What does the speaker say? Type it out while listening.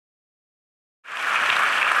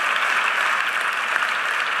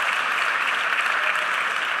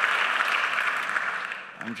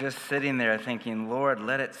I'm just sitting there thinking, Lord,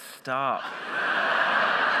 let it stop.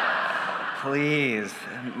 Please.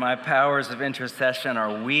 My powers of intercession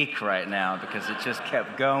are weak right now because it just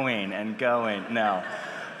kept going and going. No.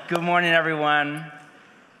 Good morning, everyone.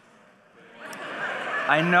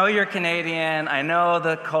 I know you're Canadian. I know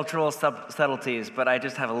the cultural subtleties, but I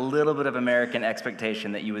just have a little bit of American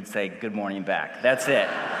expectation that you would say good morning back. That's it.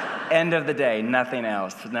 End of the day, nothing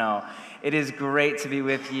else. No. It is great to be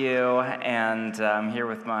with you, and I'm here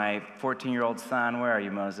with my 14-year-old son. Where are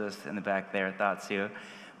you, Moses? In the back there, thoughts you.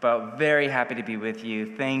 But very happy to be with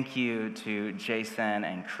you. Thank you to Jason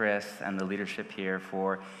and Chris and the leadership here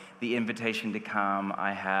for the invitation to come.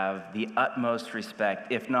 I have the utmost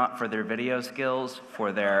respect, if not for their video skills,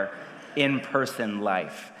 for their in-person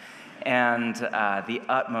life. And the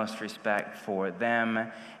utmost respect for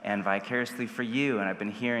them and vicariously for you. And I've been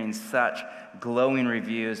hearing such glowing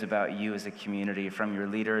reviews about you as a community from your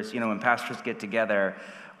leaders. You know, when pastors get together,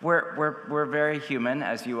 we're very human,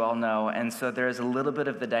 as you all know. And so there's a little bit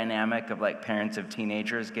of the dynamic of like parents of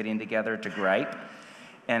teenagers getting together to gripe.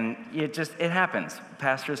 And it happens.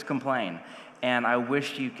 Pastors complain. And I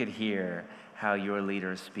wish you could hear how your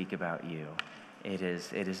leaders speak about you. It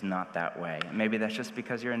is not that way. Maybe that's just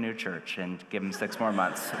because you're a new church and give them 6 more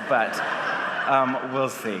months, but we'll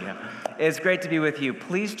see. It's great to be with you.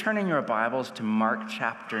 Please turn in your Bibles to Mark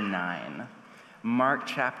chapter 9. Mark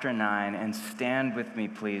chapter 9, and stand with me,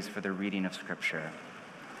 please, for the reading of Scripture.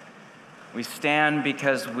 We stand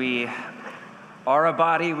because we are a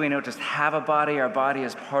body. We don't just have a body. Our body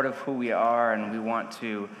is part of who we are, and we want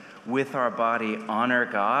to, with our body, honor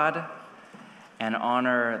God and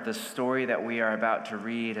honor the story that we are about to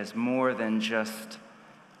read as more than just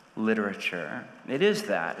literature. It is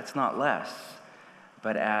that, it's not less,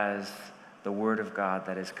 but as the Word of God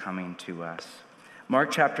that is coming to us. Mark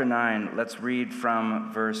chapter 9, let's read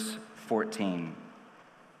from verse 14.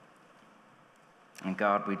 And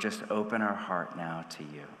God, we just open our heart now to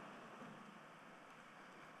you.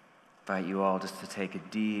 Invite you all just to take a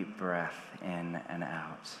deep breath in and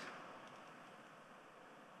out.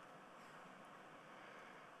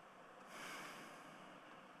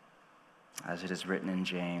 As it is written in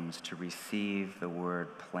James, to receive the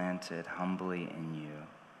word planted humbly in you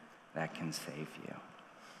that can save you.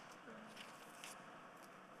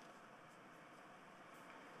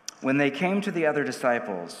 When they came to the other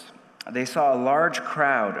disciples, they saw a large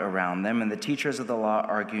crowd around them and the teachers of the law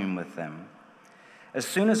arguing with them. As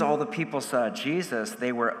soon as all the people saw Jesus,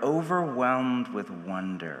 they were overwhelmed with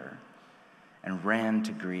wonder and ran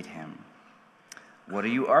to greet him. "What are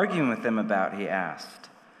you arguing with them about?" he asked.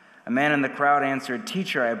 A man in the crowd answered,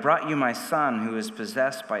 "Teacher, I brought you my son who is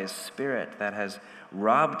possessed by a spirit that has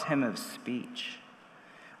robbed him of speech.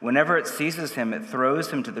 Whenever it seizes him, it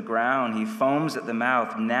throws him to the ground. He foams at the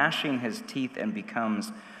mouth, gnashing his teeth, and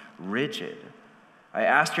becomes rigid. I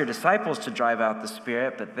asked your disciples to drive out the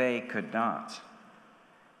spirit, but they could not."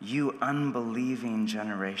 "You unbelieving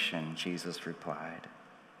generation," Jesus replied.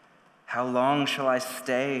 "How long shall I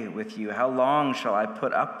stay with you? How long shall I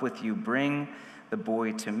put up with you? Bring the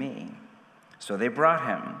boy to me." So they brought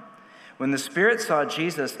him. When the spirit saw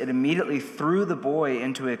Jesus, it immediately threw the boy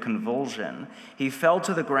into a convulsion. He fell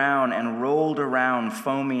to the ground and rolled around,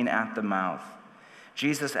 foaming at the mouth.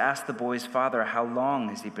 Jesus asked the boy's father, "How long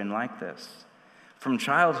has he been like this?" "From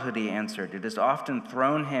childhood," he answered. "It has often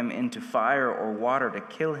thrown him into fire or water to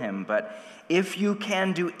kill him. But if you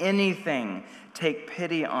can do anything, take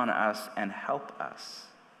pity on us and help us."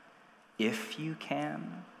 "If you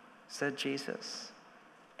can," said Jesus.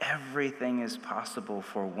 "Everything is possible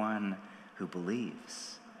for one who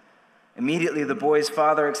believes." Immediately the boy's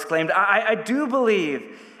father exclaimed, I do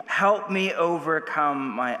believe. Help me overcome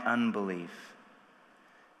my unbelief."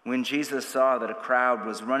 When Jesus saw that a crowd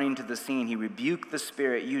was running to the scene, he rebuked the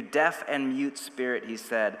spirit. "You deaf and mute spirit," he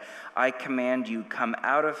said, "I command you, come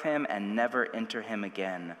out of him and never enter him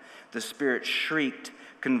again." The spirit shrieked,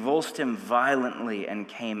 convulsed him violently, and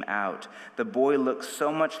came out. The boy looked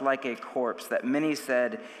so much like a corpse that many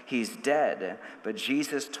said, "He's dead." But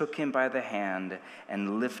Jesus took him by the hand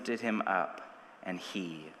and lifted him up, and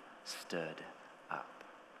he stood up.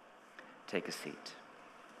 Take a seat.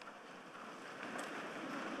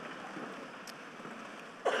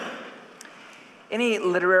 Any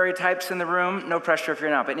literary types in the room? No pressure if you're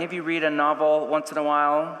not, but any of you read a novel once in a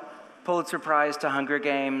while? Pulitzer Prize to Hunger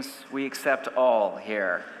Games, we accept all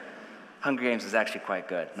here. Hunger Games is actually quite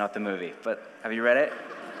good, not the movie, but have you read it?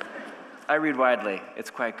 I read widely, it's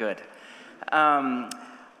quite good.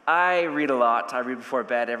 I read a lot. I read before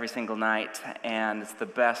bed every single night, and it's the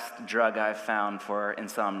best drug I've found for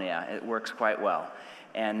insomnia. It works quite well.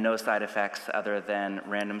 and no side effects other than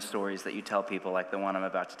random stories that you tell people like the one I'm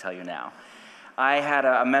about to tell you now. I had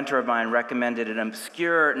a mentor of mine recommended an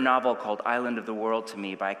obscure novel called Island of the World to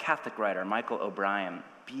me by a Catholic writer, Michael O'Brien.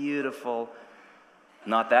 Beautiful,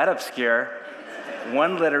 not that obscure.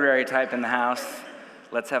 One literary type in the house.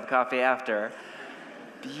 Let's have coffee after.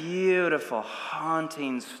 Beautiful,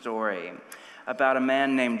 haunting story about a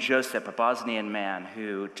man named Joseph, a Bosnian man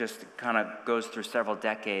who just kind of goes through several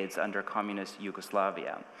decades under communist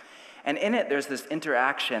Yugoslavia. And in it, there's this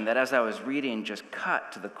interaction that, as I was reading, just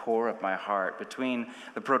cut to the core of my heart between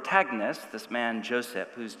the protagonist, this man Joseph,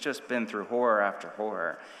 who's just been through horror after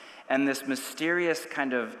horror, and this mysterious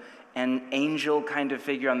kind of an angel kind of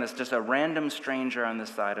figure on this, just a random stranger on the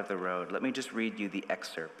side of the road. Let me just read you the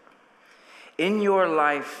excerpt. In your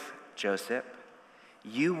life, Joseph,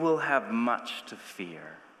 you will have much to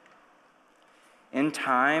fear. In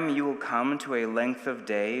time, you will come to a length of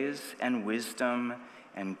days and wisdom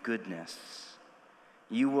and goodness.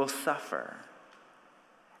 You will suffer,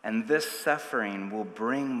 and this suffering will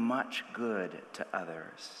bring much good to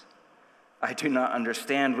others. I do not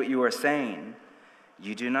understand what you are saying.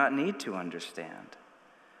 You do not need to understand.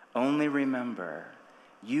 Only remember,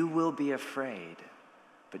 you will be afraid,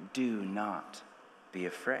 but do not be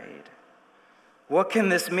afraid. What can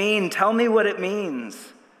this mean? Tell me what it means.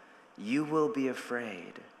 You will be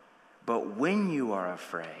afraid, but when you are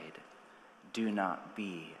afraid, do not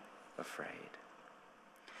be afraid.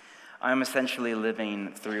 I'm essentially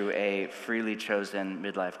living through a freely chosen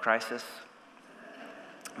midlife crisis.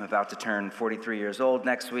 I'm about to turn 43 years old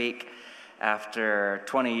next week. After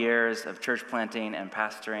 20 years of church planting and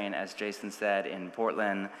pastoring, as Jason said, in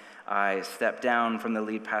Portland, I stepped down from the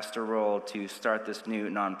lead pastor role to start this new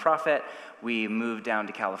nonprofit. We moved down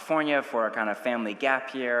to California for a kind of family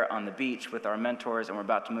gap year on the beach with our mentors, and we're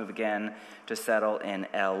about to move again to settle in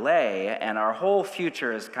LA. And our whole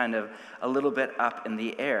future is kind of a little bit up in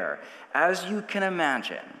the air. As you can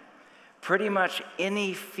imagine, pretty much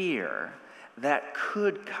any fear that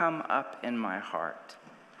could come up in my heart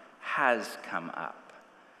has come up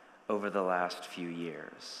over the last few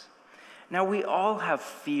years. Now, we all have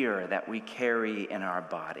fear that we carry in our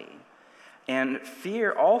body. And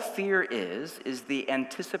fear, all fear is the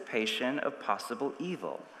anticipation of possible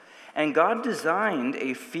evil. And God designed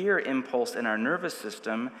a fear impulse in our nervous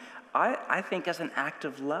system, I think, as an act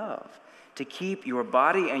of love, to keep your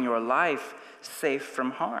body and your life safe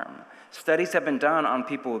from harm. Studies have been done on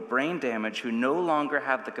people with brain damage who no longer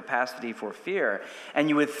have the capacity for fear. And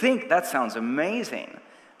you would think that sounds amazing.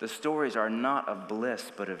 The stories are not of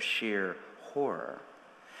bliss, but of sheer horror.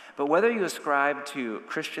 But whether you ascribe to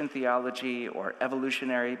Christian theology or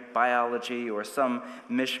evolutionary biology or some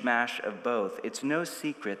mishmash of both, it's no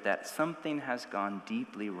secret that something has gone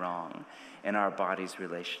deeply wrong in our body's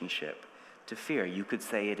relationship to fear. You could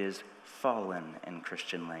say it is fallen in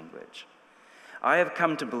Christian language. I have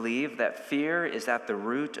come to believe that fear is at the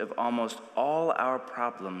root of almost all our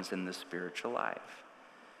problems in the spiritual life.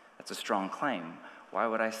 That's a strong claim. Why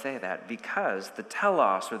would I say that? Because the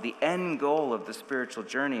telos, or the end goal of the spiritual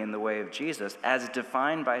journey in the way of Jesus, as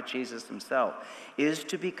defined by Jesus himself, is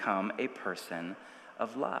to become a person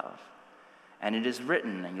of love. And it is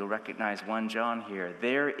written, and you'll recognize 1 John here,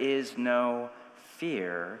 there is no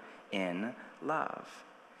fear in love.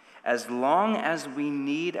 As long as we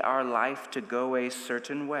need our life to go a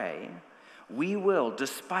certain way, we will,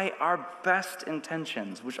 despite our best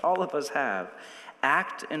intentions, which all of us have,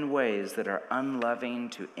 act in ways that are unloving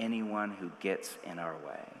to anyone who gets in our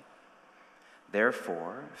way.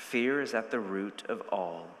 Therefore, fear is at the root of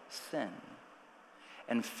all sin.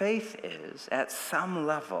 And faith is, at some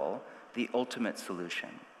level, the ultimate solution.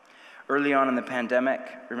 Early on in the pandemic,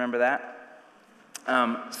 remember that?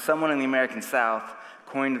 Someone in the American South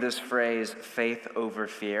coined this phrase, faith over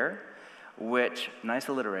fear, which, nice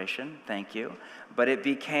alliteration, thank you, but it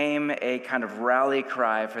became a kind of rally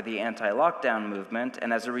cry for the anti-lockdown movement,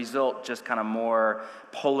 and as a result, just kind of more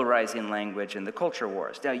polarizing language in the culture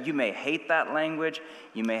wars. Now, you may hate that language,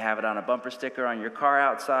 you may have it on a bumper sticker on your car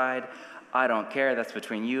outside. I don't care, that's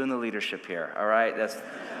between you and the leadership here, all right?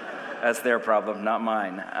 That's their problem, not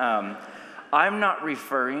mine. I'm not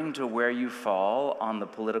referring to where you fall on the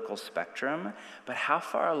political spectrum, but how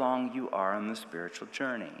far along you are on the spiritual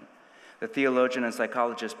journey. The theologian and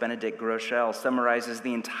psychologist Benedict Groeschel summarizes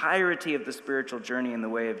the entirety of the spiritual journey in the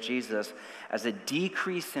way of Jesus as a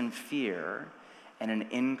decrease in fear and an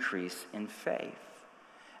increase in faith,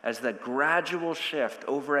 as the gradual shift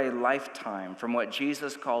over a lifetime from what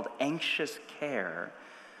Jesus called anxious care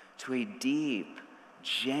to a deep,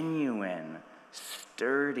 genuine,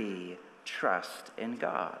 sturdy trust in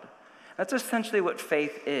God. That's essentially what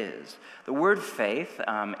faith is. The word faith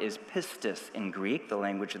is pistis in Greek, the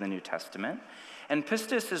language of the New Testament. And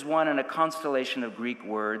pistis is one in a constellation of Greek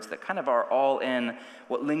words that kind of are all in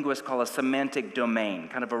what linguists call a semantic domain,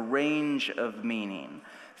 kind of a range of meaning.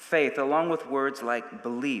 Faith, along with words like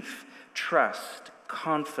belief, trust,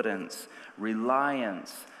 confidence,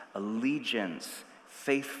 reliance, allegiance,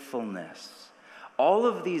 faithfulness. All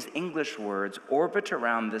of these English words orbit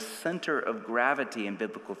around the center of gravity in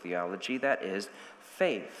biblical theology, that is,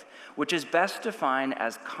 faith, which is best defined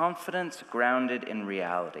as confidence grounded in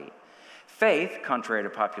reality. Faith, contrary to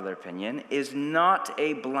popular opinion, is not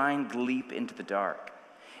a blind leap into the dark.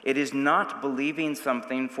 It is not believing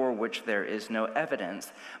something for which there is no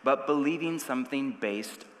evidence, but believing something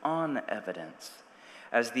based on evidence.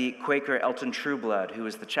 As the Quaker Elton Trueblood, who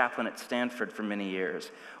was the chaplain at Stanford for many years,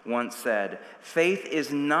 once said, faith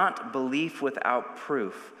is not belief without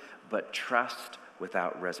proof, but trust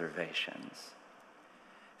without reservations.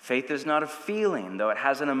 Faith is not a feeling, though it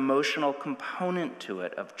has an emotional component to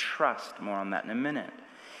it of trust. More on that in a minute.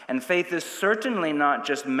 And faith is certainly not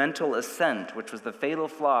just mental assent, which was the fatal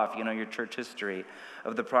flaw, if you know your church history,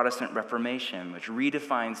 of the Protestant Reformation, which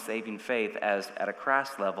redefined saving faith as, at a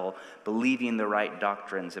crass level, believing the right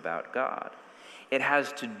doctrines about God. It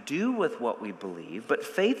has to do with what we believe, but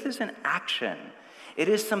faith is an action. It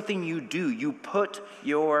is something you do. You put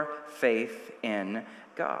your faith in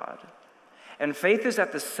God. And faith is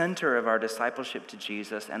at the center of our discipleship to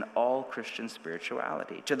Jesus and all Christian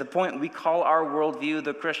spirituality, to the point we call our worldview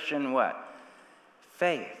the Christian what?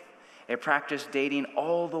 Faith. A practice dating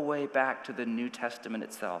all the way back to the New Testament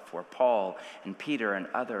itself, where Paul and Peter and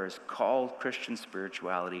others called Christian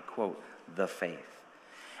spirituality, quote, the faith.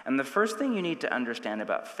 And the first thing you need to understand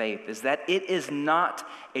about faith is that it is not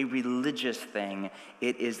a religious thing,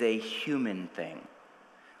 it is a human thing.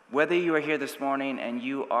 Whether you are here this morning and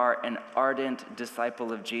you are an ardent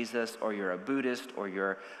disciple of Jesus, or you're a Buddhist, or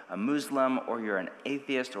you're a Muslim, or you're an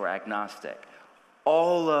atheist or agnostic,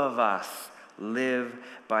 all of us live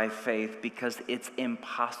by faith because it's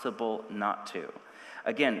impossible not to.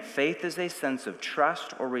 Again, faith is a sense of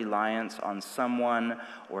trust or reliance on someone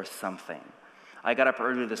or something. I got up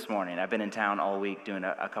early this morning. I've been in town all week doing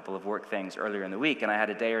a couple of work things earlier in the week, and I had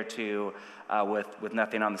a day or two with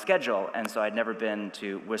nothing on the schedule, and so I'd never been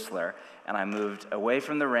to Whistler, and I moved away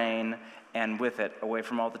from the rain, and with it, away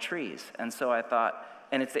from all the trees. And so I thought,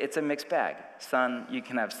 and it's a mixed bag. Sun, you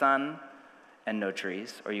can have sun and no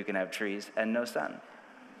trees, or you can have trees and no sun.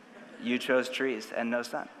 You chose trees and no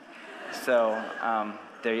sun. So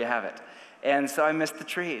there you have it. And so I missed the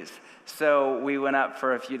trees. So we went up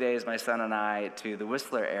for a few days, my son and I, to the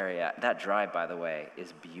Whistler area. That drive, by the way,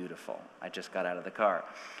 is beautiful. I just got out of the car.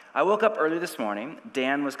 I woke up early this morning.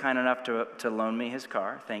 Dan was kind enough to loan me his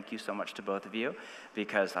car. Thank you so much to both of you,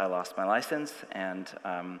 because I lost my license, and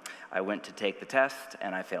I went to take the test,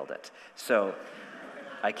 and I failed it. So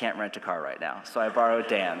I can't rent a car right now. So I borrowed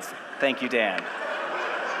Dan's. Thank you, Dan.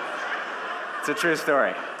 It's a true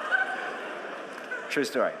story. True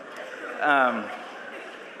story.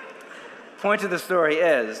 Point of the story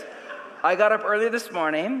is, I got up early this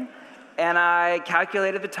morning, and I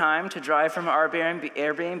calculated the time to drive from our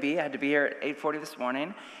Airbnb. I had to be here at 8:40 this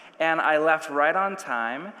morning, and I left right on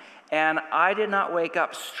time, and I did not wake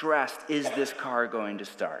up stressed, is this car going to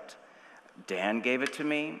start? Dan gave it to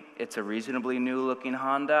me. It's a reasonably new-looking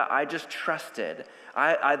Honda. I just trusted.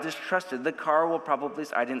 I just trusted the car will probably,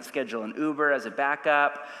 I didn't schedule an Uber as a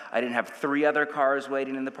backup. I didn't have 3 other cars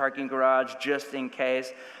waiting in the parking garage just in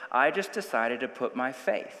case. I just decided to put my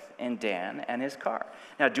faith in Dan and his car.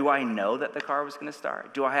 Now, do I know that the car was going to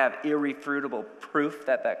start? Do I have irrefutable proof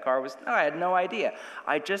that that car was? No, I had no idea.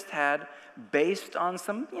 I just had, based on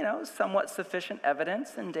some, somewhat sufficient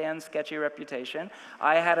evidence and Dan's sketchy reputation,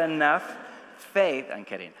 I had enough faith, I'm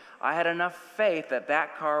kidding, I had enough faith that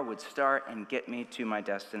that car would start and get me to my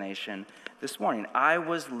destination this morning. I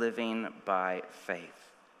was living by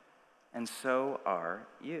faith. And so are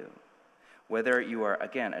you. Whether you are,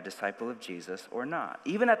 again, a disciple of Jesus or not.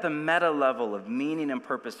 Even at the meta level of meaning and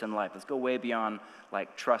purpose in life, let's go way beyond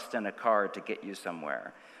like trust in a car to get you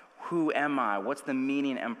somewhere. Who am I? What's the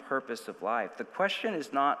meaning and purpose of life? The question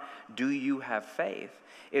is not, do you have faith?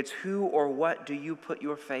 It's who or what do you put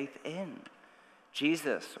your faith in?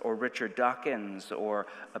 Jesus or Richard Dawkins or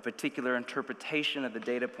a particular interpretation of the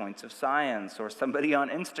data points of science or somebody on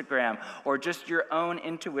Instagram or just your own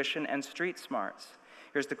intuition and street smarts.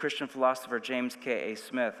 Here's the Christian philosopher James K.A.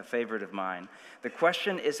 Smith, a favorite of mine. The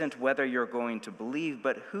question isn't whether you're going to believe,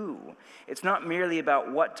 but who. It's not merely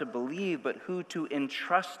about what to believe, but who to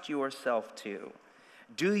entrust yourself to.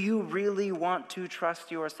 Do you really want to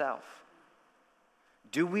trust yourself?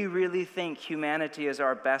 Do we really think humanity is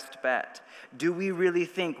our best bet? Do we really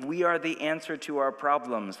think we are the answer to our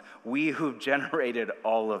problems, we who've generated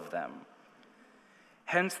all of them?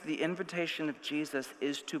 Hence, the invitation of Jesus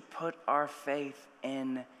is to put our faith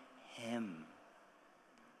in him,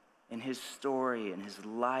 in his story, in his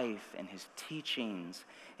life, in his teachings,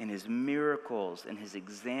 in his miracles, in his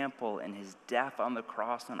example, in his death on the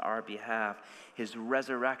cross on our behalf, his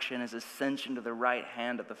resurrection, his ascension to the right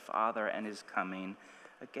hand of the Father, and his coming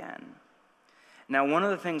again. Now, one of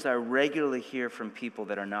the things I regularly hear from people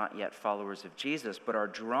that are not yet followers of Jesus, but are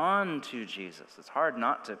drawn to Jesus, it's hard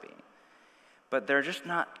not to be, but they're just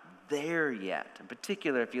not there yet. In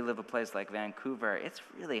particular, if you live a place like Vancouver, it's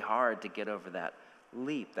really hard to get over that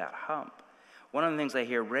leap, that hump. One of the things I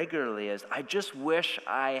hear regularly is, I just wish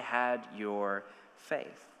I had your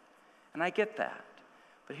faith. And I get that.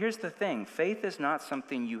 But here's the thing, faith is not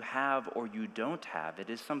something you have or you don't have. It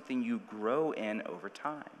is something you grow in over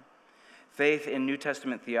time. Faith in New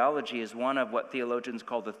Testament theology is one of what theologians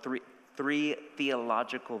call the three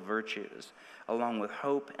theological virtues, along with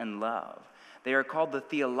hope and love. They are called the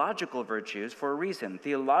theological virtues for a reason.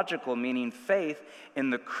 Theological meaning faith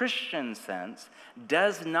in the Christian sense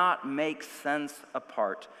does not make sense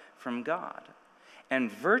apart from God. And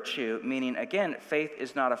virtue, meaning, again, faith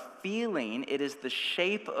is not a feeling, it is the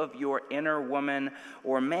shape of your inner woman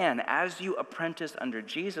or man. As you apprentice under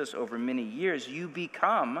Jesus over many years, you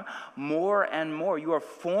become more and more. You are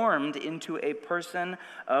formed into a person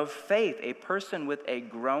of faith, a person with a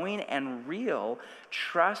growing and real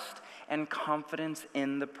trust and confidence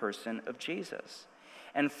in the person of Jesus.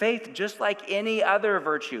 And faith, just like any other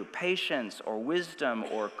virtue, patience or wisdom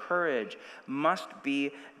or courage, must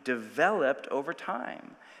be developed over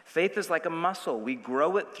time. Faith is like a muscle. We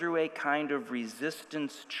grow it through a kind of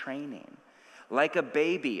resistance training. Like a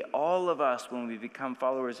baby, all of us, when we become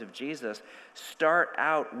followers of Jesus, start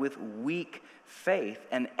out with weak faith,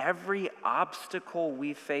 and every obstacle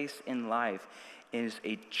we face in life is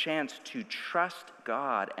a chance to trust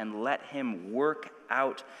God and let him work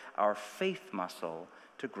out our faith muscle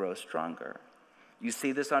to grow stronger. You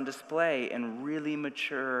see this on display in really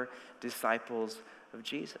mature disciples of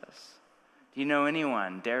Jesus. Do you know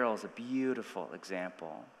anyone? Daryl's a beautiful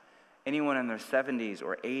example. Anyone in their 70s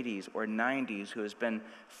or 80s or 90s who has been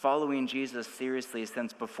following Jesus seriously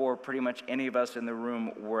since before pretty much any of us in the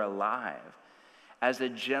room were alive. As a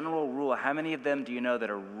general rule, how many of them do you know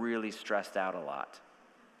that are really stressed out a lot?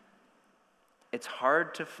 It's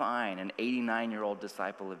hard to find an 89-year-old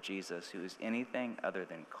disciple of Jesus who is anything other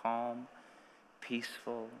than calm,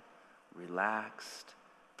 peaceful, relaxed,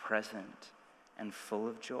 present, and full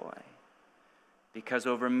of joy. Because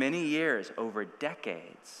over many years, over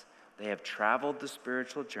decades, they have traveled the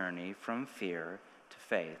spiritual journey from fear to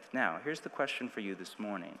faith. Now, here's the question for you this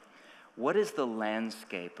morning. What is the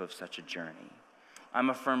landscape of such a journey? I'm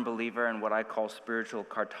a firm believer in what I call spiritual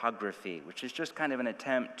cartography, which is just kind of an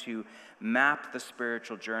attempt to map the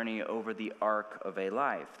spiritual journey over the arc of a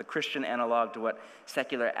life. The Christian analog to what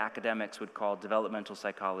secular academics would call developmental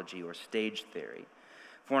psychology or stage theory.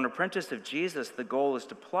 For an apprentice of Jesus, the goal is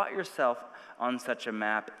to plot yourself on such a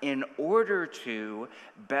map in order to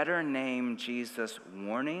better name Jesus'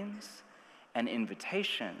 warnings and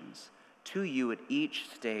invitations to you at each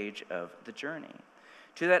stage of the journey.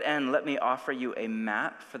 To that end, let me offer you a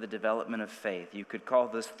map for the development of faith. You could call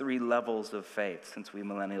this 3 levels of faith, since we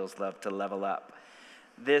millennials love to level up.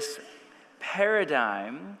 This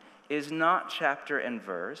paradigm is not chapter and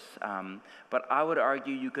verse, but I would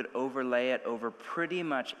argue you could overlay it over pretty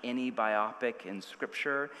much any biopic in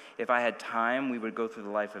Scripture. If I had time, we would go through the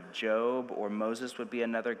life of Job, or Moses would be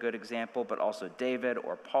another good example, but also David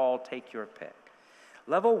or Paul, take your pick.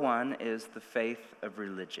 Level 1 is the faith of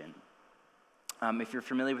religion. If you're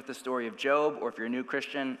familiar with the story of Job, or if you're a new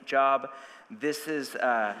Christian, Job, this is,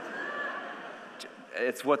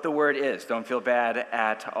 it's what the word is. Don't feel bad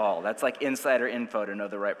at all. That's like insider info to know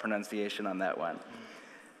the right pronunciation on that one.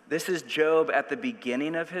 This is Job at the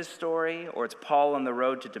beginning of his story, or it's Paul on the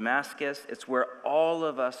road to Damascus. It's where all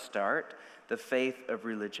of us start, the faith of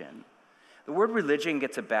religion. The word religion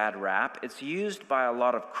gets a bad rap. It's used by a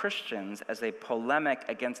lot of Christians as a polemic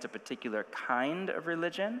against a particular kind of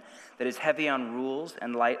religion that is heavy on rules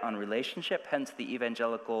and light on relationship, hence the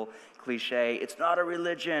evangelical cliche, it's not a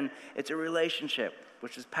religion, it's a relationship,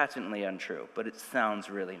 which is patently untrue, but it sounds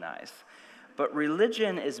really nice. But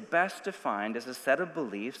religion is best defined as a set of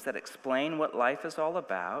beliefs that explain what life is all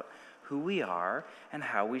about, who we are, and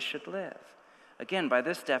how we should live. Again, by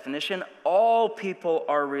this definition, all people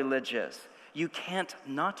are religious. You can't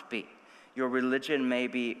not be. Your religion may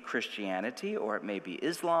be Christianity, or it may be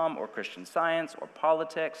Islam, or Christian Science, or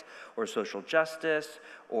politics, or social justice,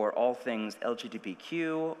 or all things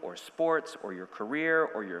LGBTQ, or sports, or your career,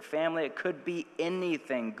 or your family. It could be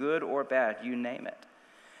anything, good or bad, you name it.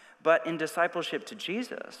 But in discipleship to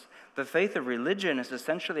Jesus, the faith of religion is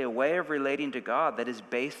essentially a way of relating to God that is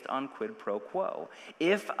based on quid pro quo.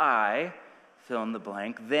 If I fill in the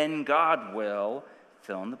blank, then God will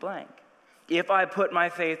fill in the blank. If I put my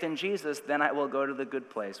faith in Jesus, then I will go to the good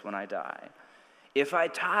place when I die. If I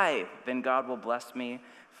tithe, then God will bless me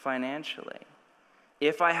financially.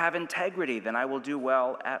 If I have integrity, then I will do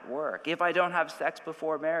well at work. If I don't have sex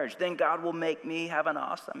before marriage, then God will make me have an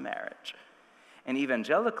awesome marriage. In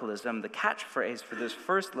evangelicalism, the catchphrase for this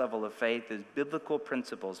first level of faith is biblical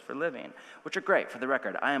principles for living, which are great. For the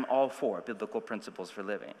record, I am all for biblical principles for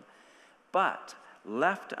living. But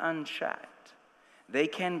left unchecked, they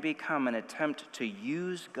can become an attempt to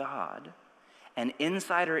use God and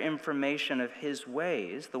insider information of his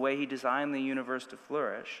ways, the way he designed the universe to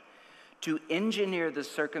flourish, to engineer the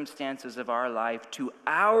circumstances of our life to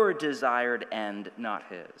our desired end, not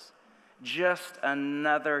his. Just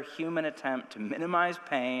another human attempt to minimize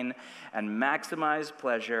pain and maximize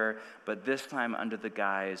pleasure, but this time under the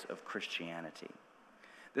guise of Christianity.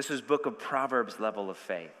 This is Book of Proverbs level of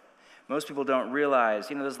faith. Most people don't realize,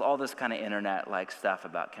 there's all this kind of internet-like stuff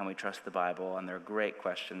about can we trust the Bible, and there are great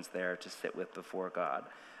questions there to sit with before God.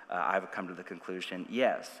 I've come to the conclusion,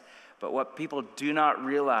 yes. But what people do not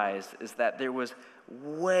realize is that there was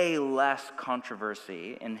way less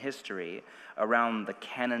controversy in history around the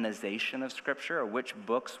canonization of Scripture, or which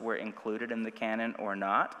books were included in the canon or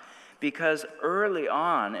not, because early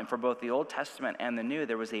on, and for both the Old Testament and the New,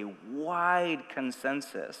 there was a wide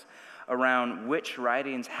consensus around which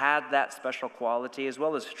writings had that special quality, as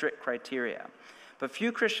well as strict criteria. But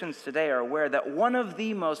few Christians today are aware that one of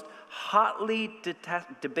the most hotly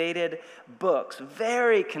debated books,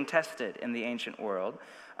 very contested in the ancient world,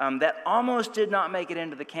 that almost did not make it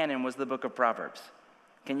into the canon was the book of Proverbs.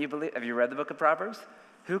 Can you believe? Have you read the book of Proverbs?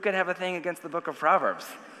 Who could have a thing against the book of Proverbs?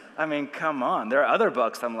 I mean, come on. There are other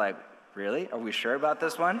books I'm like, really? Are we sure about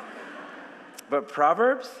this one? But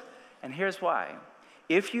Proverbs, and here's why.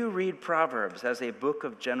 If you read Proverbs as a book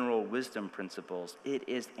of general wisdom principles, it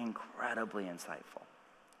is incredibly insightful.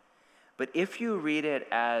 But if you read it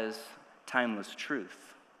as timeless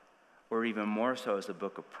truth, or even more so as a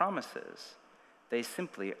book of promises, they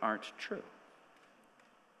simply aren't true.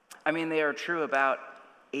 I mean, they are true about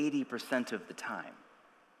 80% of the time,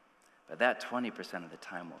 but that 20% of the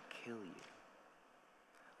time will kill you.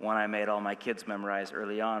 One I made all my kids memorize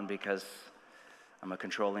early on because I'm a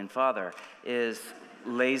controlling father is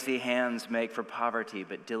lazy hands make for poverty,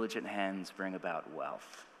 but diligent hands bring about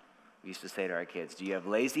wealth. We used to say to our kids, do you have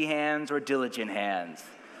lazy hands or diligent hands?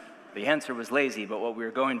 The answer was lazy, but what we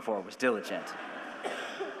were going for was diligent.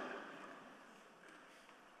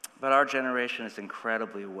 But our generation is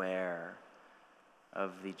incredibly aware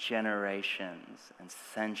of the generations and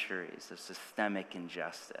centuries of systemic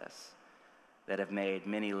injustice that have made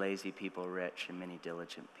many lazy people rich and many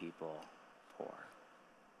diligent people poor.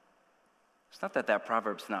 It's not that that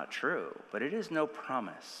proverb's not true, but it is no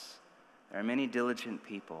promise. There are many diligent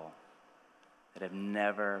people that have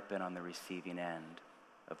never been on the receiving end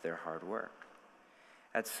of their hard work.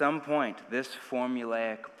 At some point, this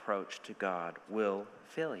formulaic approach to God will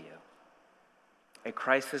fail you. A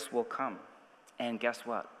crisis will come, and guess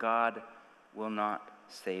what? God will not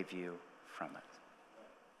save you from it.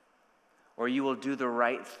 Or you will do the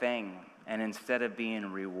right thing, and instead of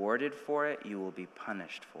being rewarded for it, you will be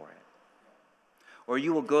punished for it. Or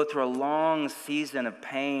you will go through a long season of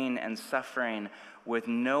pain and suffering with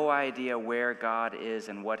no idea where God is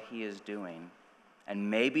and what he is doing.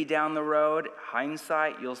 And maybe down the road,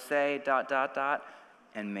 hindsight, you'll say, ...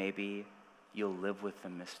 and maybe you'll live with the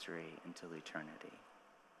mystery until eternity.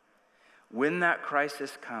 When that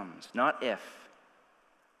crisis comes, not if,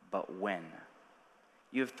 but when,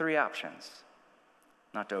 you have three options.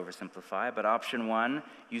 Not to oversimplify, but option one,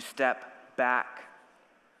 you step back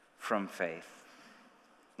from faith.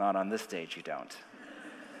 Not on this stage, you don't.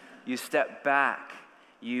 You step back,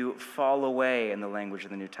 you fall away in the language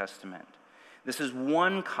of the New Testament. This is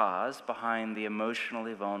one cause behind the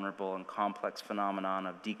emotionally vulnerable and complex phenomenon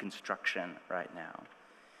of deconstruction right now.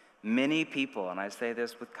 Many people, and I say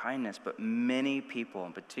this with kindness, but many people,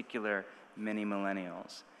 in particular many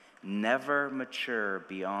millennials, never mature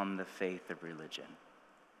beyond the faith of religion.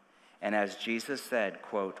 And as Jesus said,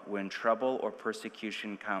 quote, when trouble or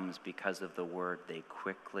persecution comes because of the word, they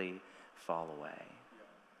quickly fall away.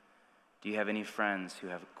 Do you have any friends who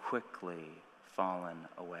have quickly fallen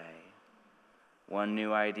away? one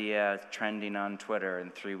new idea trending on Twitter,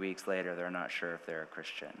 and 3 weeks later, they're not sure if they're a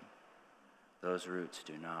Christian. Those roots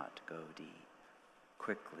do not go deep,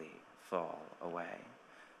 quickly fall away.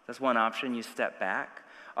 That's one option, you step back.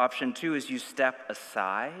 Option two is you step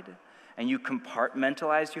aside and you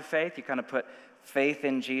compartmentalize your faith. You kind of put faith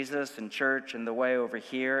in Jesus and church and the way over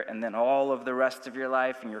here, and then all of the rest of your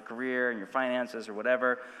life and your career and your finances or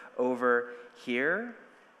whatever over here.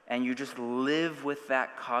 And you just live with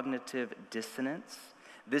that cognitive dissonance.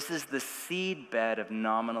 This is the seedbed of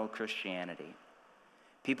nominal Christianity.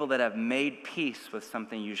 People that have made peace with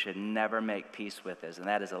something you should never make peace with, and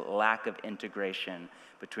that is a lack of integration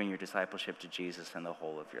between your discipleship to Jesus and the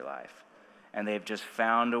whole of your life. And they've just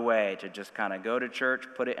found a way to just kind of go to church,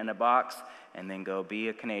 put it in a box, and then go be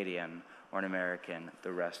a Canadian or an American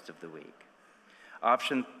the rest of the week.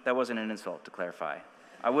 That wasn't an insult, to clarify.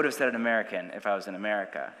 I would have said an American if I was in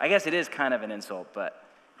America. I guess it is kind of an insult, but,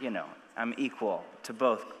 I'm equal to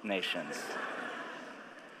both nations.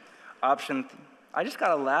 I just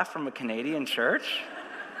got a laugh from a Canadian church.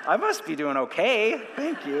 I must be doing okay.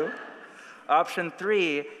 Thank you. Option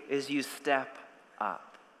three is you step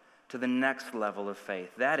up to the next level of faith.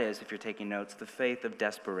 That is, if you're taking notes, the faith of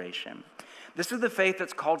desperation. This is the faith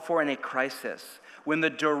that's called for in a crisis, when the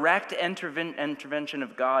direct intervention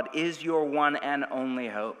of God is your one and only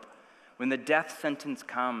hope. When the death sentence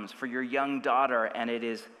comes for your young daughter, and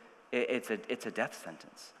it's a death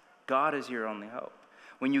sentence. God is your only hope.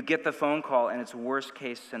 When you get the phone call and it's worst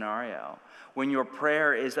case scenario, when your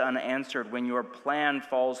prayer is unanswered, when your plan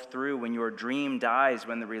falls through, when your dream dies,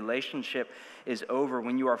 when the relationship is over,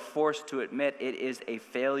 when you are forced to admit it is a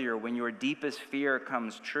failure, when your deepest fear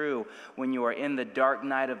comes true, when you are in the dark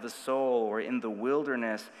night of the soul or in the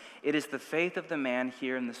wilderness, it is the faith of the man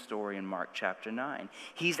here in the story in Mark chapter 9.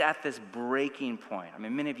 He's at this breaking point.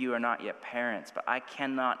 Many of you are not yet parents, but I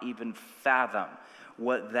cannot even fathom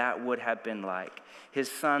what that would have been like. His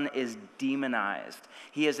son is demonized.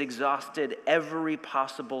 He has exhausted every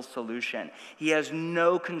possible solution. He has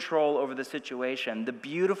no control over the situation. The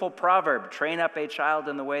beautiful proverb, train up a child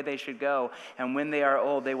in the way they should go, and when they are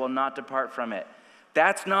old, they will not depart from it.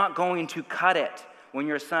 That's not going to cut it when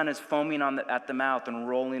your son is foaming at the mouth and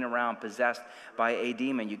rolling around possessed by a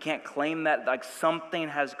demon. You can't claim that like something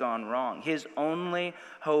has gone wrong. His only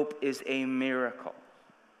hope is a miracle.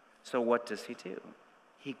 So what does he do?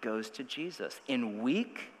 He goes to Jesus in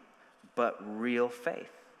weak but real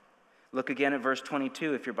faith. Look again at verse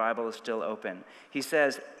 22 if your Bible is still open. He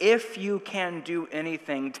says, if you can do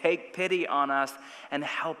anything, take pity on us and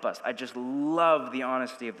help us. I just love the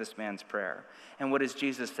honesty of this man's prayer. And what does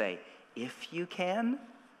Jesus say? If you can?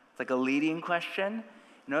 It's like a leading question.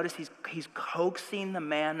 Notice he's coaxing the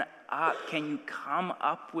man up. Can you come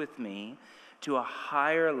up with me to a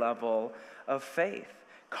higher level of faith?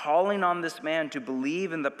 Calling on this man to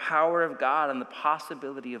believe in the power of God and the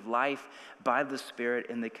possibility of life by the Spirit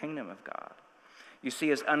in the kingdom of God. You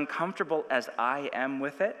see, as uncomfortable as I am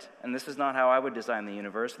with it, and this is not how I would design the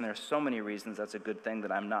universe, and there are so many reasons that's a good thing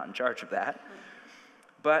that I'm not in charge of that,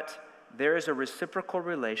 but there is a reciprocal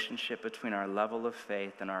relationship between our level of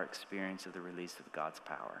faith and our experience of the release of God's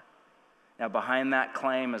power. Now, behind that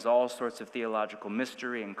claim is all sorts of theological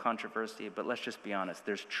mystery and controversy, but let's just be honest,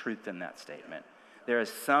 there's truth in that statement. There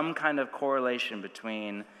is some kind of correlation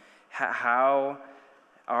between how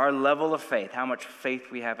our level of faith, how much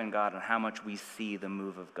faith we have in God, and how much we see the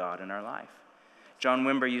move of God in our life. John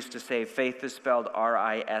Wimber used to say faith is spelled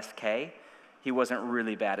R-I-S-K. He wasn't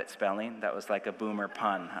really bad at spelling. That was like a boomer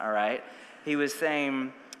pun, all right? He was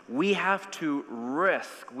saying we have to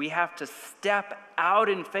risk, we have to step out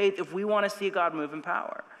in faith if we want to see God move in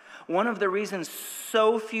power. One of the reasons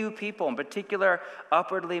so few people, in particular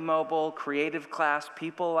upwardly mobile, creative class,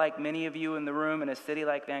 people like many of you in the room in a city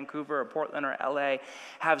like Vancouver or Portland or LA,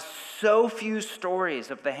 have so few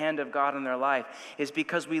stories of the hand of God in their life is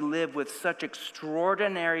because we live with such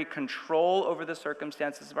extraordinary control over the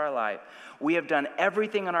circumstances of our life. We have done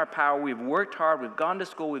everything in our power. We've worked hard. We've gone to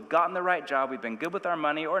school. We've gotten the right job. We've been good with our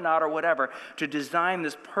money or not or whatever to design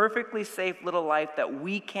this perfectly safe little life that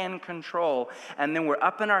we can control. And then we're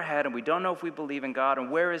up in our head and we don't know if we believe in God and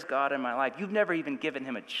where is God in my life. You've never even given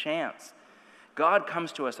him a chance. God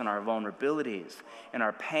comes to us in our vulnerabilities, in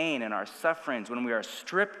our pain, in our sufferings, when we are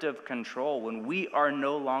stripped of control, when we are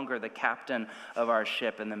no longer the captain of our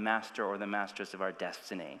ship and the master or the mistress of our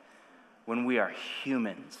destiny, when we are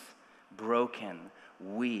humans, broken,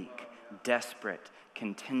 weak, desperate,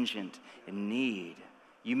 contingent, in need.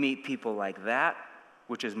 You meet people like that,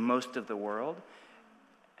 which is most of the world,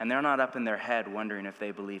 and they're not up in their head wondering if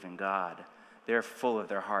they believe in God. They're full of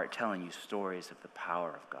their heart telling you stories of the power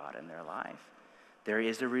of God in their life. There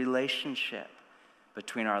is a relationship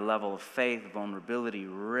between our level of faith, vulnerability,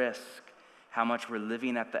 risk, how much we're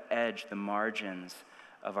living at the edge, the margins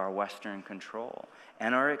of our Western control,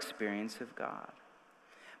 and our experience of God.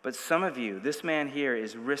 But some of you, this man here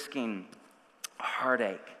is risking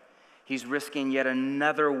heartache. He's risking yet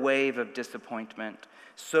another wave of disappointment,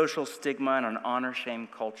 social stigma, and an honor-shame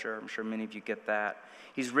culture. I'm sure many of you get that.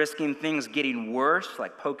 He's risking things getting worse,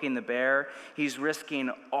 like poking the bear. He's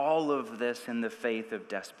risking all of this in the faith of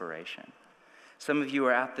desperation. Some of you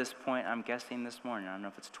are at this point, I'm guessing, this morning. I don't know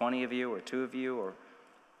if it's 20 of you or 2 of you, or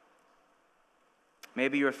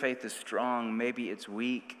maybe your faith is strong, maybe it's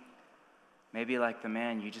weak. Maybe like the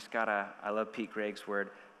man, you just gotta, I love Pete Greig's word,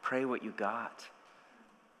 pray what you got.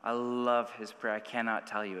 I love his prayer. I cannot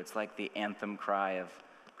tell you. It's like the anthem cry of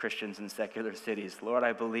Christians in secular cities. Lord,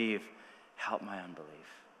 I believe, help my unbelief.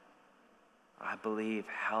 I believe,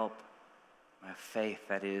 help my faith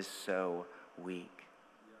that is so weak.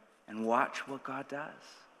 And watch what God does.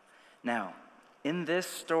 Now, in this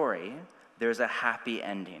story, there's a happy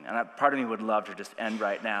ending. And part of me would love to just end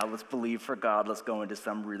right now. Let's believe for God. Let's go into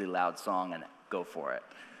some really loud song and go for it.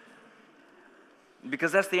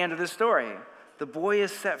 Because that's the end of this story. The boy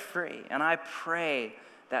is set free. And I pray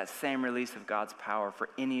that same release of God's power for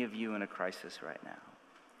any of you in a crisis right now.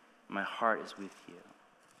 My heart is with you.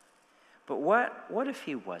 But what if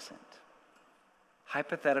he wasn't?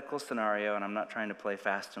 Hypothetical scenario, and I'm not trying to play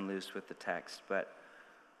fast and loose with the text, but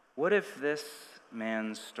what if this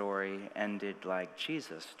man's story ended like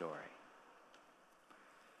Jesus' story?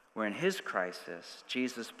 Where in his crisis,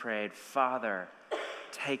 Jesus prayed, Father,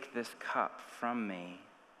 take this cup from me,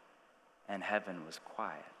 and heaven was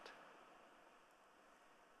quiet.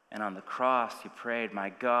 And on the cross, he prayed,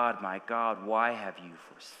 my God, why have you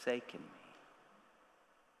forsaken me?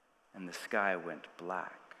 And the sky went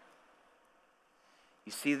black.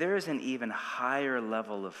 You see, there is an even higher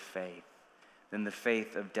level of faith than the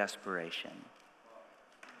faith of desperation,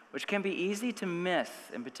 which can be easy to miss,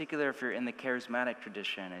 in particular if you're in the charismatic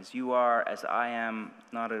tradition, as you are, as I am,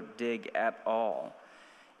 not a dig at all.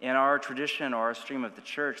 In our tradition or our stream of the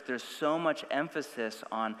church, there's so much emphasis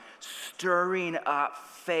on stirring up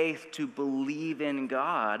faith to believe in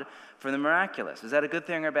God for the miraculous. Is that a good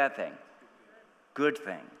thing or a bad thing? Good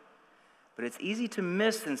thing. But it's easy to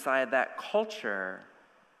miss inside that culture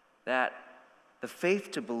that the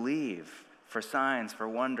faith to believe for signs, for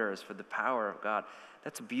wonders, for the power of God,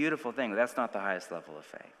 that's a beautiful thing. That's not the highest level of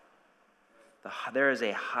faith. There is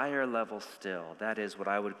a higher level still. That is what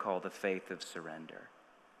I would call the faith of surrender.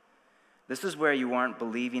 This is where you aren't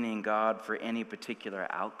believing in God for any particular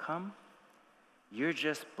outcome. You're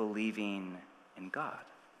just believing in God.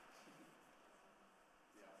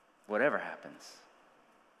 Whatever happens.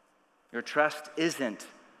 Your trust isn't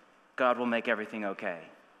God will make everything okay.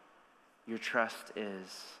 Your trust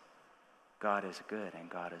is God is good and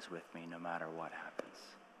God is with me no matter what happens.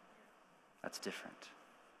 That's different.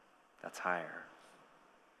 That's higher.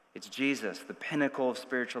 It's Jesus, the pinnacle of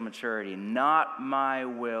spiritual maturity. Not my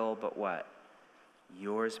will, but what?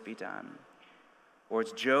 Yours be done. Or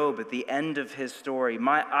it's Job at the end of his story.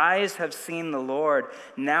 My eyes have seen the Lord.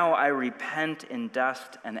 Now I repent in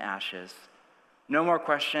dust and ashes. No more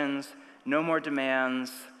questions. No more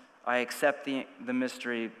demands. I accept the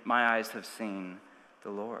mystery. My eyes have seen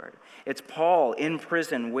the Lord. It's Paul in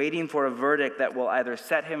prison waiting for a verdict that will either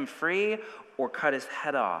set him free or cut his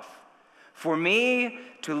head off. For me,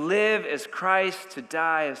 to live is Christ, to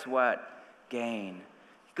die is what? Gain.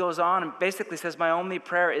 He goes on and basically says, my only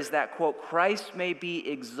prayer is that, quote, Christ may be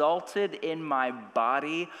exalted in my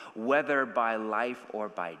body, whether by life or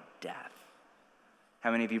by death.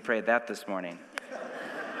 How many of you prayed that this morning?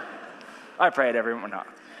 I prayed everyone.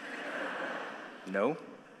 No.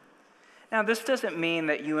 Now, this doesn't mean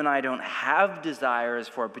that you and I don't have desires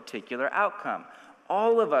for a particular outcome.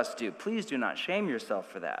 All of us do. Please do not shame yourself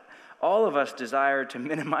for that. All of us desire to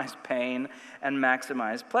minimize pain and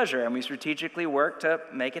maximize pleasure, and we strategically work to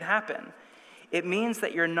make it happen. It means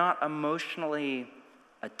that you're not emotionally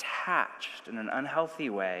attached in an unhealthy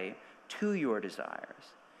way to your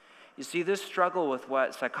desires. You see, this struggle with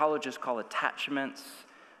what psychologists call attachments,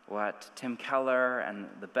 what Tim Keller and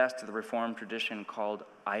the best of the Reformed tradition called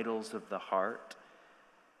idols of the heart,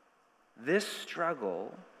 this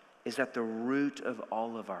struggle is at the root of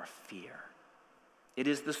all of our fear. It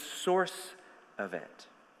is the source of it.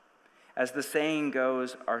 As the saying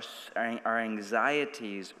goes, our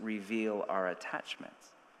anxieties reveal our attachments.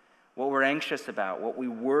 What we're anxious about, what we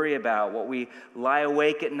worry about, what we lie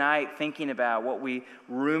awake at night thinking about, what we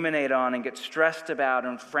ruminate on and get stressed about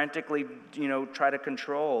and frantically, try to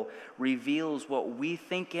control, reveals what we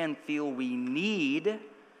think and feel we need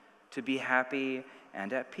to be happy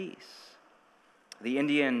and at peace. The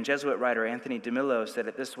Indian Jesuit writer Anthony DeMillo said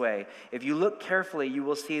it this way: if you look carefully, you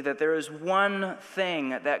will see that there is one thing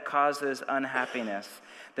that causes unhappiness.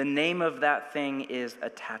 The name of that thing is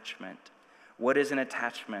attachment. What is an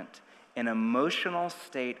attachment? An emotional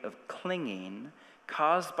state of clinging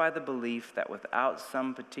caused by the belief that without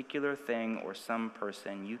some particular thing or some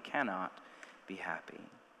person, you cannot be happy.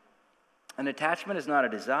 An attachment is not a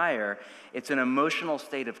desire, it's an emotional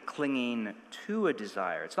state of clinging to a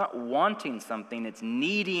desire. It's not wanting something, it's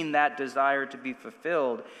needing that desire to be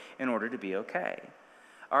fulfilled in order to be okay.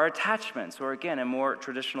 Our attachments, or again, in more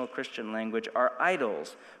traditional Christian language, our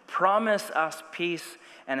idols, promise us peace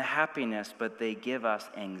and happiness, but they give us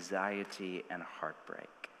anxiety and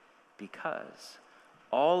heartbreak because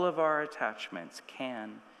all of our attachments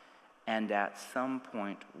can and at some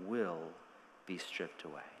point will be stripped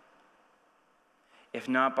away. If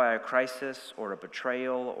not by a crisis or a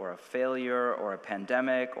betrayal or a failure or a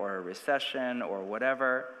pandemic or a recession or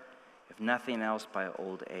whatever, if nothing else by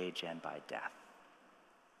old age and by death.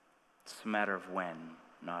 It's a matter of when,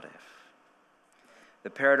 not if. The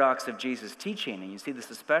paradox of Jesus' teaching, and you see this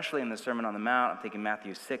especially in the Sermon on the Mount, I'm thinking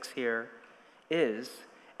Matthew 6 here, is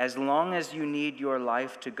as long as you need your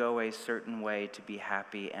life to go a certain way to be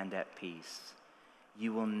happy and at peace,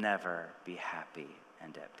 you will never be happy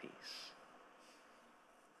and at peace.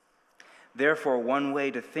 Therefore, one way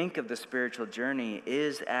to think of the spiritual journey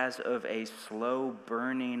is as of a slow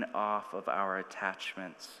burning off of our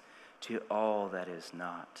attachments to all that is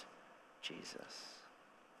not Jesus.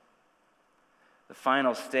 The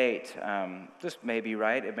final state, this may be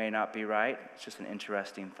right, it may not be right. It's just an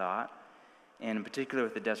interesting thought. And in particular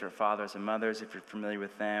with the Desert Fathers and Mothers, if you're familiar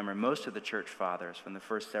with them, or most of the church fathers from the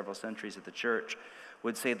first several centuries of the church,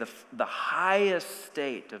 would say the highest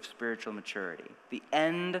state of spiritual maturity, the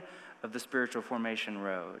end of the spiritual formation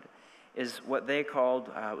road, is what they called,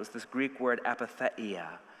 was this Greek word apatheia.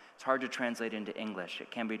 It's hard to translate into English.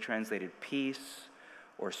 It can be translated peace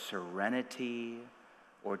or serenity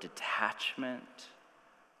or detachment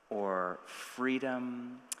or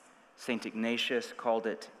freedom. St. Ignatius called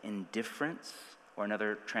it indifference, or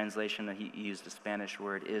another translation that he used, a Spanish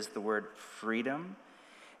word, is the word freedom.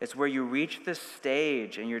 It's where you reach this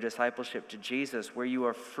stage in your discipleship to Jesus where you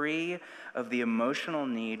are free of the emotional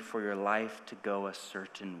need for your life to go a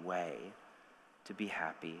certain way, to be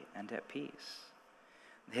happy and at peace.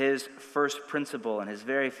 His first principle and his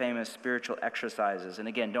very famous spiritual exercises, and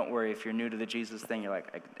again, don't worry if you're new to the Jesus thing, you're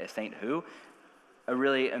like, a saint who? A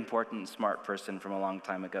really important, smart person from a long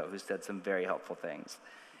time ago who said some very helpful things.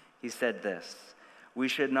 He said this: we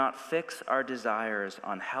should not fix our desires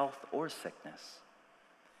on health or sickness,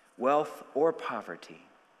 wealth or poverty,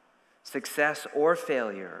 success or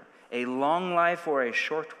failure, a long life or a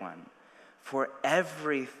short one, for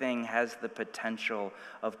everything has the potential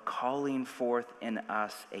of calling forth in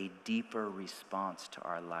us a deeper response to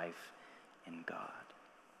our life in God.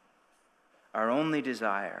 Our only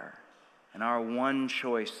desire and our one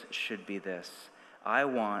choice should be this: I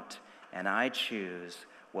want and I choose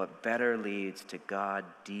what better leads to God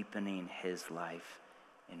deepening his life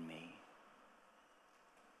in me.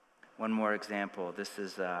 One more example. This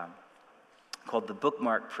is called the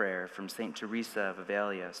bookmark prayer from St. Teresa of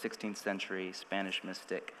Avila, 16th century Spanish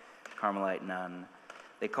mystic, Carmelite nun.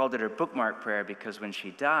 They called it her bookmark prayer because when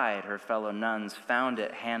she died, her fellow nuns found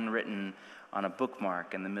it handwritten on a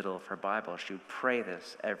bookmark in the middle of her Bible. She would pray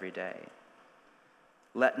this every day.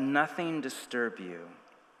 Let nothing disturb you.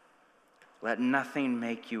 Let nothing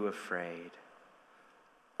make you afraid.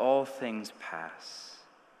 All things pass,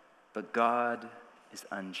 but God is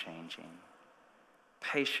unchanging.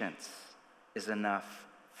 Patience is enough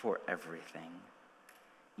for everything.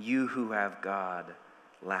 You who have God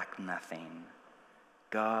lack nothing.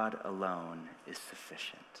 God alone is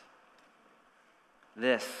sufficient.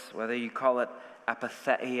 This, whether you call it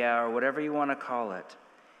apatheia or whatever you want to call it,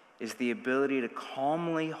 is the ability to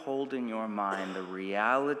calmly hold in your mind the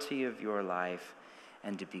reality of your life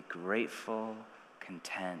and to be grateful,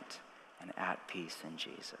 content, and at peace in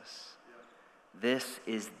Jesus. This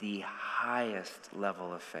is the highest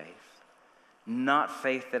level of faith. Not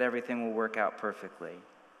faith that everything will work out perfectly,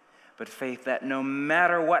 but faith that no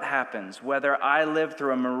matter what happens, whether I live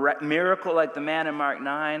through a miracle like the man in Mark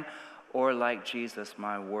 9, or like Jesus,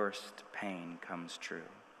 my worst pain comes true.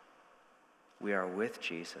 We are with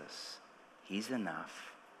Jesus. He's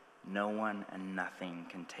enough. No one and nothing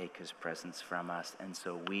can take his presence from us, and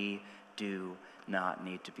so we do not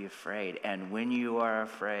need to be afraid. And when you are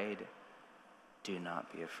afraid, do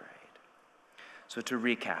not be afraid. So to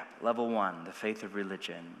recap, level 1, the faith of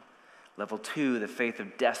religion. Level 2, the faith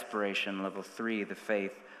of desperation. Level 3, the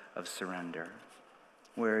faith of surrender.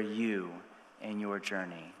 Where are you in your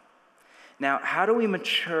journey. Now, how do we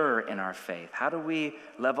mature in our faith? How do we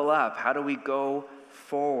level up? How do we go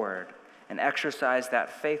forward and exercise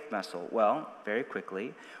that faith muscle? Well, very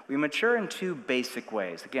quickly, we mature in two basic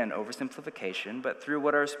ways. Again, oversimplification, but through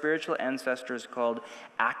what our spiritual ancestors called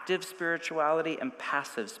active spirituality and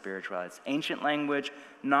passive spirituality. It's ancient language,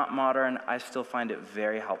 not modern. I still find it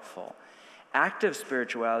very helpful. Active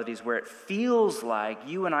spirituality is where it feels like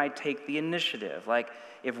you and I take the initiative. Like,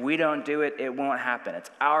 if we don't do it, it won't happen.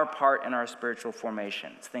 It's our part in our spiritual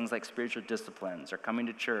formation. It's things like spiritual disciplines or coming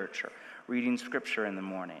to church or reading scripture in the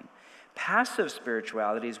morning. Passive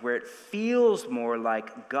spirituality is where it feels more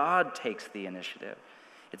like God takes the initiative.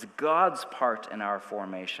 It's God's part in our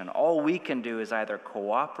formation. All we can do is either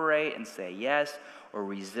cooperate and say yes or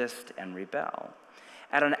resist and rebel.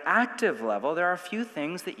 At an active level, there are a few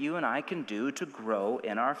things that you and I can do to grow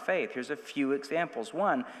in our faith. Here's a few examples.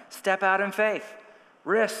 One, step out in faith.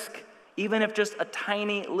 Risk, even if just a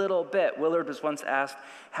tiny little bit. Willard was once asked,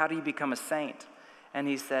 how do you become a saint? And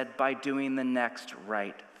he said, by doing the next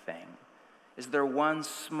right thing. Is there one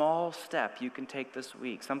small step you can take this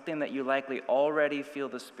week? Something that you likely already feel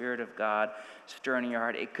the Spirit of God stirring in your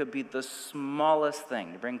heart. It could be the smallest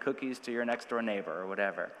thing, to bring cookies to your next door neighbor or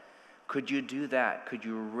whatever. Could you do that? Could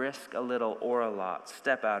you risk a little or a lot?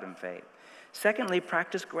 Step out in faith. Secondly,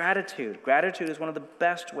 practice gratitude. Gratitude is one of the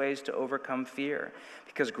best ways to overcome fear,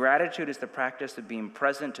 because gratitude is the practice of being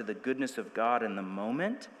present to the goodness of God in the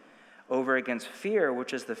moment, over against fear,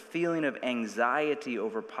 which is the feeling of anxiety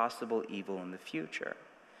over possible evil in the future.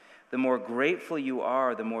 The more grateful you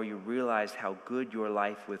are, the more you realize how good your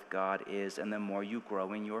life with God is, and the more you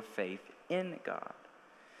grow in your faith in God.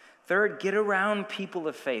 Third, get around people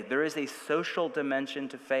of faith. There is a social dimension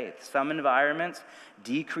to faith. Some environments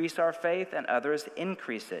decrease our faith and others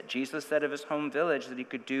increase it. Jesus said of his home village that he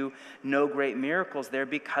could do no great miracles there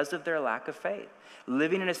because of their lack of faith.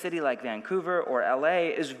 Living in a city like Vancouver or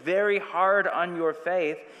LA is very hard on your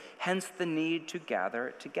faith, hence the need to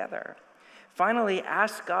gather together. Finally,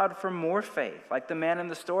 ask God for more faith. Like the man in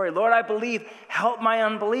the story, Lord, I believe, help my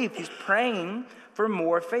unbelief. He's praying for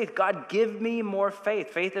more faith. God, give me more faith.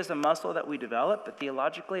 Faith is a muscle that we develop, but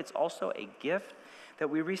theologically it's also a gift that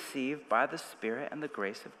we receive by the Spirit and the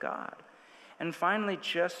grace of God. And finally,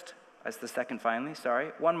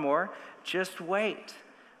 one more, just wait.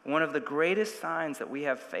 One of the greatest signs that we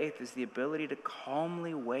have faith is the ability to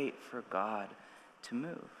calmly wait for God to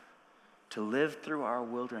move, to live through our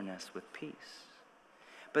wilderness with peace.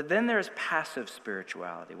 But then there's passive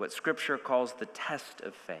spirituality, what Scripture calls the test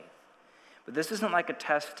of faith. But this isn't like a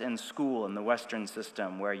test in school in the Western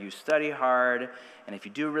system where you study hard, and if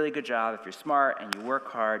you do a really good job, if you're smart and you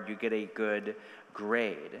work hard, you get a good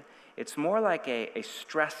grade. It's more like a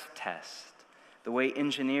stress test, the way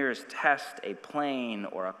engineers test a plane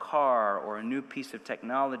or a car or a new piece of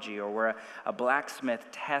technology, or where a blacksmith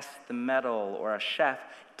tests the metal, or a chef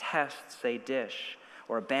tests a dish,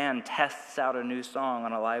 or a band tests out a new song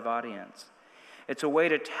on a live audience. It's a way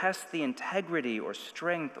to test the integrity or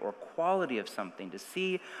strength or quality of something, to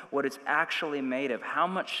see what it's actually made of. How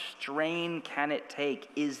much strain can it take?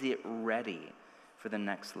 Is it ready for the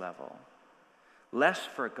next level? Less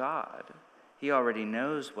for God. He already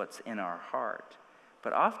knows what's in our heart.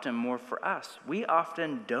 But often more for us. We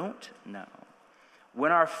often don't know.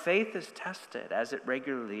 When our faith is tested, as it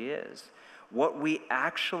regularly is, what we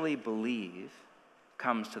actually believe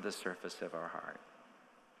comes to the surface of our heart.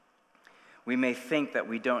 We may think that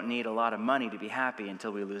we don't need a lot of money to be happy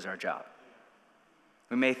until we lose our job.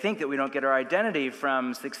 We may think that we don't get our identity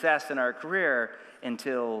from success in our career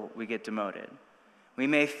until we get demoted. We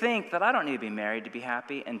may think that I don't need to be married to be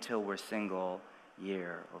happy until we're single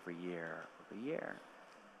year over year over year.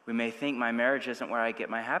 We may think my marriage isn't where I get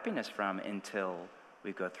my happiness from until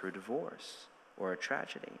we go through divorce or a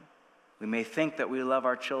tragedy. We may think that we love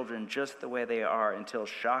our children just the way they are until,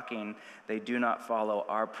 shocking, they do not follow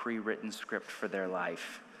our pre-written script for their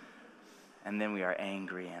life. And then we are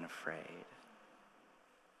angry and afraid.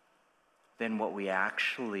 Then what we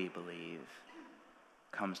actually believe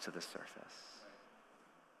comes to the surface.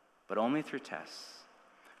 But only through tests.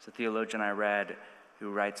 There's a theologian I read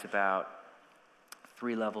who writes about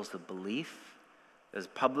 3 levels of belief. There's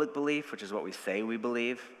public belief, which is what we say we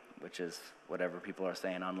believe, which is whatever people are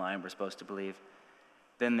saying online we're supposed to believe.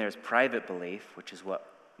 Then there's private belief, which is what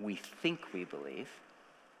we think we believe.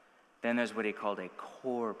 Then there's what he called a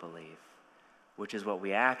core belief, which is what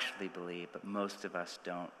we actually believe, but most of us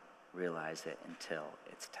don't realize it until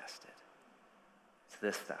it's tested. It's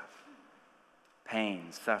this stuff.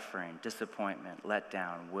 Pain, suffering, disappointment,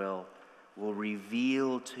 letdown will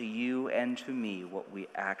reveal to you and to me what we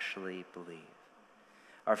actually believe.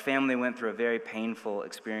 Our family went through a very painful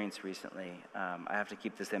experience recently. I have to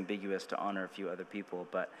keep this ambiguous to honor a few other people,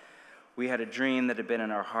 but we had a dream that had been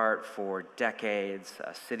in our heart for decades,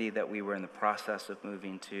 a city that we were in the process of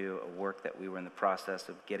moving to, a work that we were in the process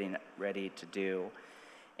of getting ready to do.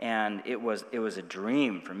 And it was a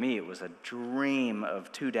dream for me. It was a dream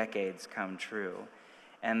of 2 decades come true.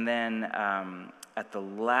 And then at the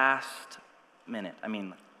last minute,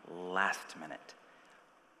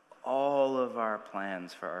 all of our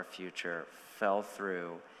plans for our future fell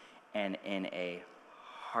through, and in a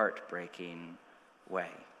heartbreaking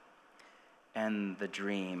way. And the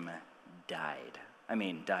dream died.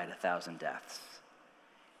 Died 1,000 deaths.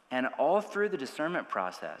 And all through the discernment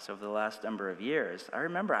process over the last number of years, I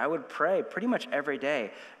remember I would pray pretty much every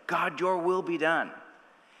day, God, your will be done.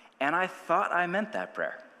 And I thought I meant that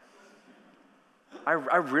prayer. I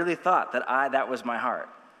really thought that was my heart.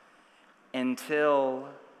 Until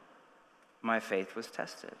my faith was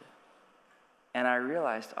tested. And I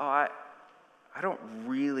realized, I don't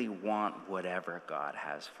really want whatever God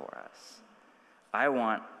has for us. I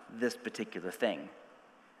want this particular thing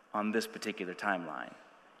on this particular timeline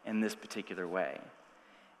in this particular way.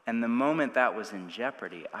 And the moment that was in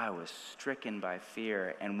jeopardy, I was stricken by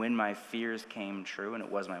fear. And when my fears came true, and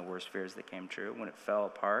it was my worst fears that came true, when it fell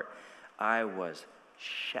apart, I was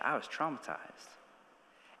traumatized.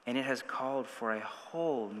 And it has called for a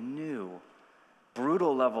whole new,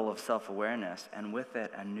 brutal level of self-awareness, and with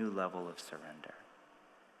it, a new level of surrender.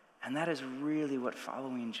 And that is really what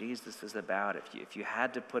following Jesus is about. If you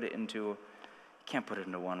had to put it into, you can't put it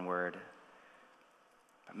into one word,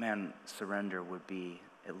 but man, surrender would be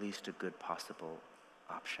at least a good possible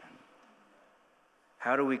option.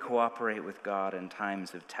 How do we cooperate with God in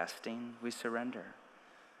times of testing? We surrender.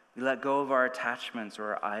 We let go of our attachments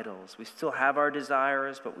or our idols. We still have our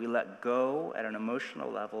desires, but we let go at an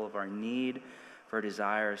emotional level of our need for our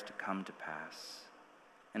desires to come to pass.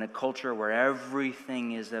 In a culture where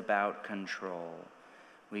everything is about control,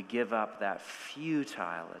 we give up that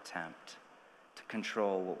futile attempt to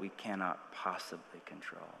control what we cannot possibly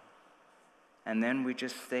control. And then we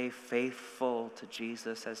just stay faithful to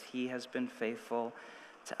Jesus as he has been faithful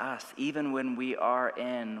to us, even when we are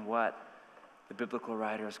in what the biblical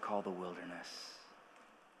writers call the wilderness.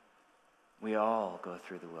 We all go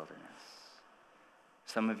through the wilderness.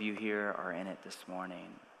 Some of you here are in it this morning.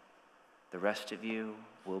 The rest of you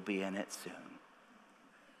will be in it soon.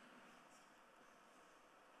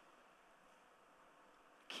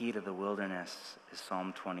 Key to the wilderness is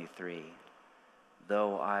Psalm 23.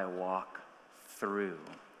 Though I walk through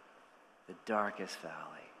the darkest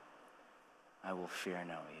valley, I will fear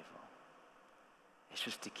no evil. It's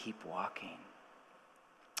just to keep walking.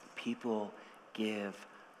 People give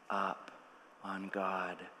up on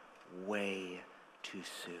God way too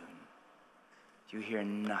soon. You hear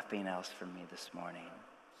nothing else from me this morning.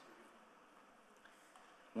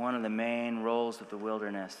 One of the main roles of the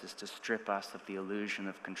wilderness is to strip us of the illusion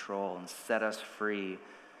of control and set us free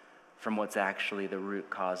from what's actually the root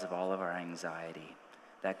cause of all of our anxiety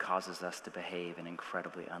that causes us to behave in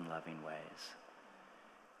incredibly unloving ways.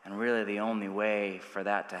 And really the only way for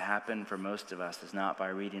that to happen for most of us is not by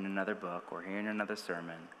reading another book or hearing another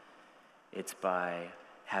sermon. It's by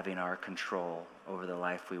having our control over the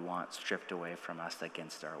life we want stripped away from us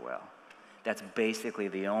against our will. That's basically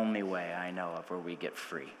the only way I know of where we get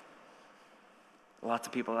free. Lots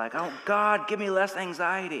of people are like, oh, God, give me less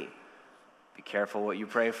anxiety. Be careful what you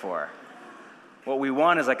pray for. What we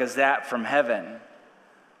want is like a zap from heaven.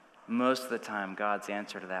 Most of the time, God's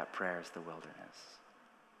answer to that prayer is the wilderness.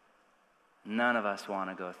 None of us want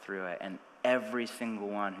to go through it, and every single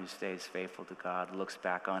one who stays faithful to God looks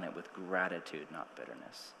back on it with gratitude, not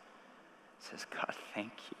bitterness. Says, God,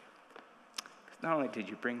 thank you. Because not only did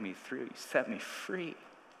you bring me through, you set me free.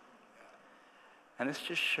 And this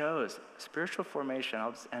just shows spiritual formation,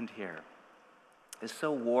 I'll just end here, is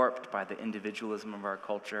so warped by the individualism of our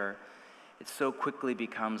culture. It so quickly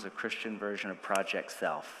becomes a Christian version of Project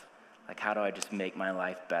Self. Like, how do I just make my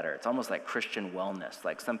life better? It's almost like Christian wellness.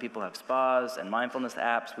 Like, some people have spas and mindfulness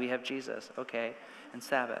apps. We have Jesus, okay, and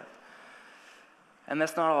Sabbath. And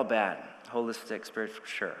that's not all bad. Holistic, spiritual,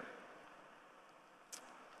 sure.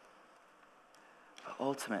 But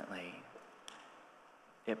ultimately,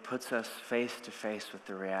 it puts us face to face with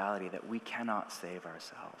the reality that we cannot save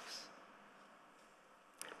ourselves.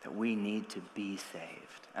 That we need to be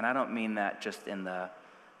saved. And I don't mean that just in the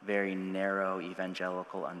very narrow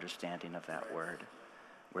evangelical understanding of that word,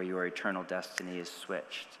 where your eternal destiny is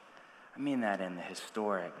switched. I mean that in the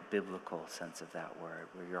historic, biblical sense of that word,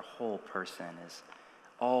 where your whole person is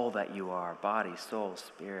all that you are, body, soul,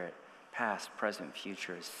 spirit, past, present,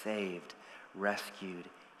 future, is saved, rescued,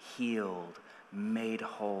 healed, made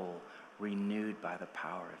whole, renewed by the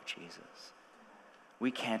power of Jesus.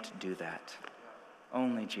 We can't do that.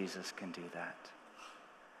 Only Jesus can do that.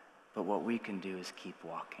 But what we can do is keep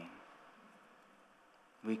walking.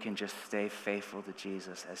 We can just stay faithful to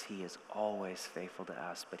Jesus as he is always faithful to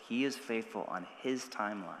us. But he is faithful on his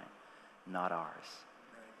timeline, not ours.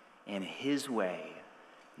 In his way,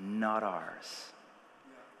 not ours.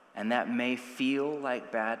 And that may feel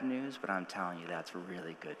like bad news, but I'm telling you, that's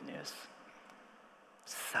really good news.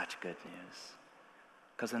 Such good news.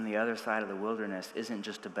 Because on the other side of the wilderness isn't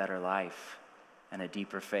just a better life and a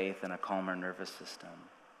deeper faith and a calmer nervous system.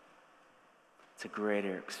 It's a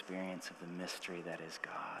greater experience of the mystery that is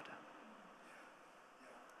God.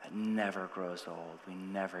 That never grows old. We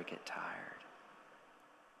never get tired.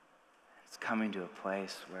 It's coming to a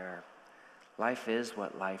place where life is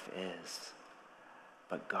what life is,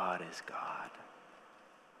 but God is God.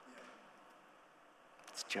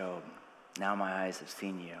 It's Job. Now my eyes have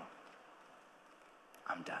seen you.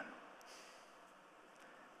 I'm done.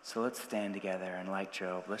 So let's stand together and like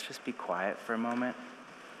Job, let's just be quiet for a moment.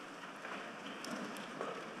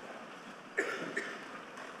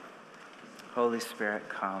 Holy Spirit,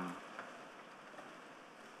 come.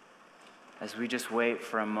 As we just wait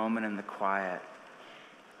for a moment in the quiet,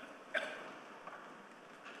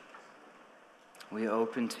 we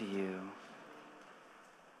open to you.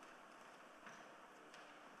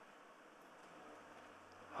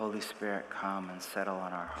 Holy Spirit, come and settle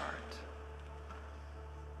on our heart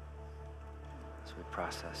as we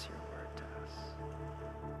process your word to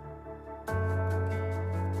us.